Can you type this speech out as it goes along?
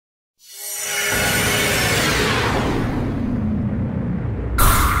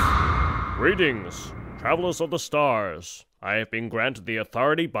Greetings, travelers of the stars. I have been granted the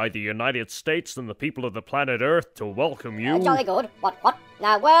authority by the United States and the people of the planet Earth to welcome you... Jolly good. What?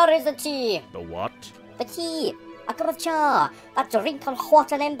 Now, where is the tea? The what? The tea. A cup of cha. That drink on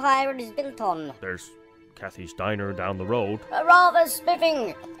what an empire is built on. There's Kathy's Diner down the road. Rather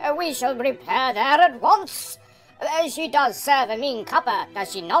spiffing. We shall repair there at once. She does serve a mean cuppa,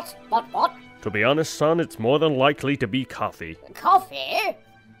 does she not? What? To be honest, son, it's more than likely to be coffee. Coffee?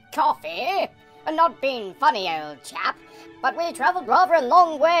 Not being funny, old chap, but we travelled rather a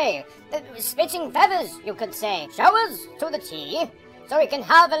long way. Spitting feathers, you could say. Showers to the tea, so we can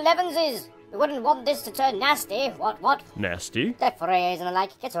have 11s. We wouldn't want this to turn nasty. What? Nasty? The phrase and the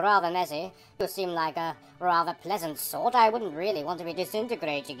like gets rather messy. You seem like a rather pleasant sort. I wouldn't really want to be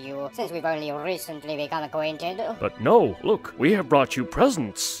disintegrating you, since we've only recently become acquainted. But no, look, we have brought you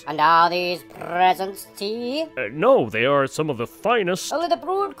presents. And are these presents tea? No, they are some of the finest... Only the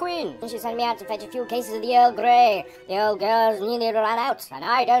Brood Queen. She sent me out to fetch a few cases of the Earl Grey. The old girl's nearly ran out, and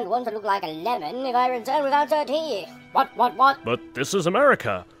I don't want to look like a lemon if I return without her tea. What? But this is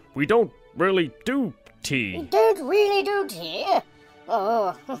America. We don't really do tea. We don't really do tea?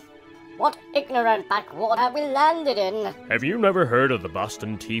 Oh, what ignorant backwater we landed in. Have you never heard of the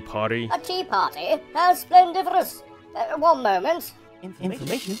Boston Tea Party? A tea party? How splendiferous. One moment.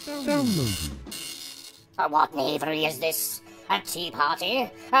 Information downloaded. What knavery is this? A tea party?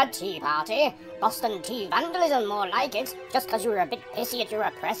 Boston tea vandalism, more like it. Just because you were a bit pissy at your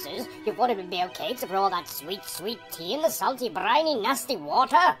oppressors, you thought it would be okay to throw all that sweet tea in the salty, briny, nasty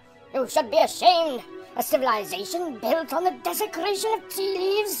water? You should be ashamed. A civilization built on the desecration of tea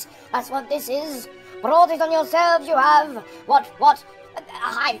leaves. That's what this is. Brought it on yourselves, you have. What? A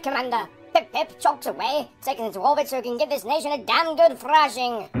hive commander. Pip, chalked away. Taken into orbit so we can give this nation a damn good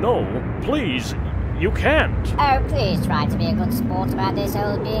thrashing. No, please. You can't. Oh, please try to be a good sport about this,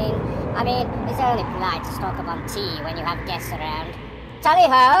 old being. I mean, it's only polite to stock up on tea when you have guests around.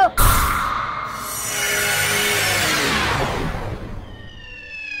 Tally-ho!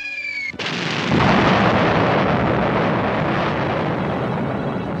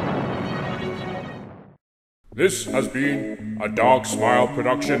 This has been a Dark Smile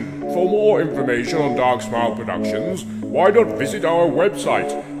production. For more information on Dark Smile Productions, why not visit our website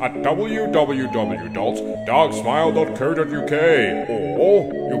at www.darksmile.co.uk,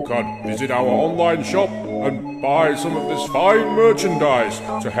 or you can visit our online shop and buy some of this fine merchandise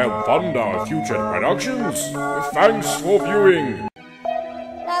to help fund our future productions. Thanks for viewing.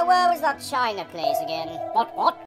 Now, where was that China place again? What?